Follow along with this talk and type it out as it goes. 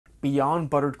Beyond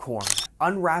Buttered Corn,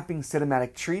 unwrapping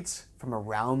cinematic treats from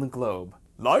around the globe.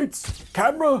 Lights,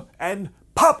 camera, and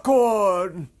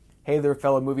popcorn! Hey there,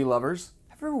 fellow movie lovers.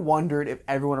 Have you ever wondered if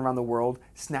everyone around the world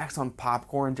snacks on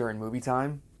popcorn during movie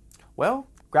time? Well,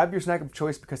 grab your snack of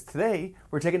choice because today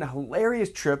we're taking a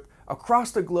hilarious trip across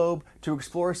the globe to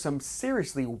explore some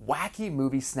seriously wacky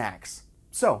movie snacks.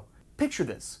 So, picture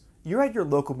this. You're at your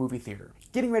local movie theater,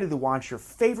 getting ready to watch your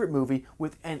favorite movie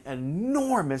with an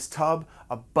enormous tub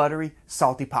of buttery,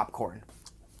 salty popcorn.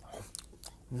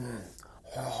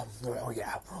 Oh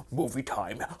yeah, movie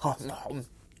time.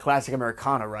 Classic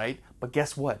Americana, right? But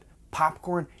guess what?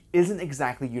 Popcorn isn't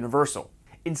exactly universal.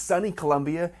 In sunny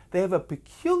Colombia, they have a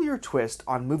peculiar twist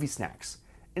on movie snacks.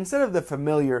 Instead of the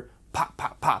familiar pop,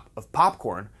 pop, pop of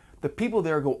popcorn, the people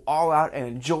there go all out and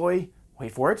enjoy,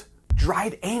 wait for it,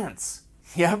 dried ants.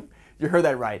 Yep, you heard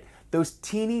that right. Those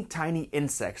teeny tiny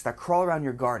insects that crawl around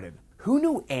your garden. Who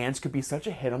knew ants could be such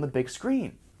a hit on the big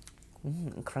screen?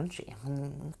 Crunchy.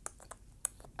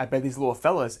 I bet these little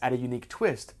fellas add a unique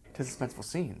twist to suspenseful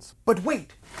scenes. But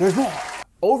wait, there's more.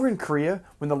 Over in Korea,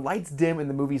 when the lights dim and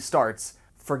the movie starts,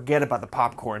 forget about the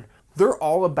popcorn. They're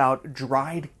all about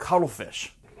dried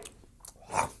cuttlefish.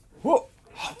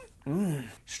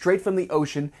 Straight from the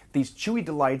ocean, these chewy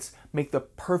delights make the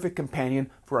perfect companion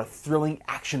for a thrilling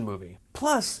action movie.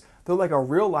 Plus, they're like a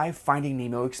real-life Finding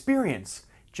Nemo experience.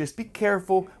 Just be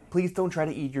careful, please don't try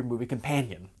to eat your movie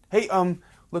companion. Hey,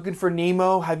 looking for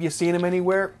Nemo? Have you seen him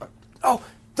anywhere? Oh,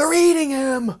 they're eating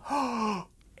him!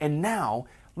 And now,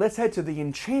 let's head to the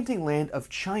enchanting land of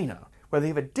China, where they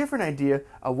have a different idea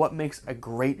of what makes a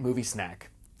great movie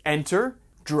snack. Enter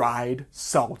dried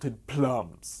salted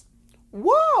plums.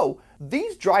 Whoa!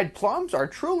 These dried plums are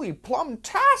truly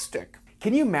plum-tastic!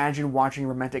 Can you imagine watching a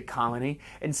romantic comedy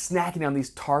and snacking on these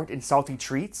tart and salty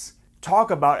treats?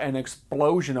 Talk about an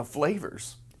explosion of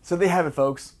flavors. So there you have it,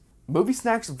 folks. Movie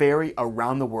snacks vary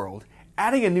around the world,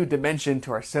 adding a new dimension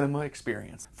to our cinema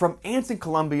experience. From ants in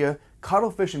Colombia,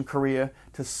 cuttlefish in Korea,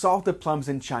 to salted plums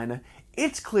in China,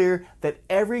 it's clear that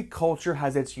every culture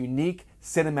has its unique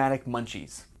cinematic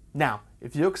munchies. Now,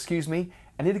 if you'll excuse me,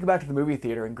 I need to go back to the movie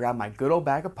theater and grab my good old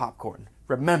bag of popcorn.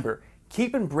 Remember,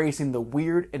 keep embracing the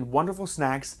weird and wonderful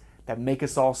snacks that make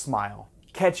us all smile.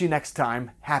 Catch you next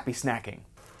time. Happy snacking.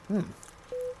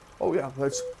 Oh yeah,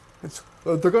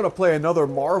 they're gonna play another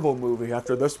Marvel movie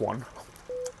after this one.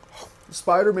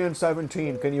 Spider-Man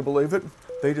 17, can you believe it?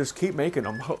 They just keep making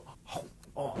them.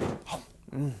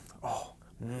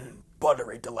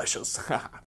 Buttery delicious.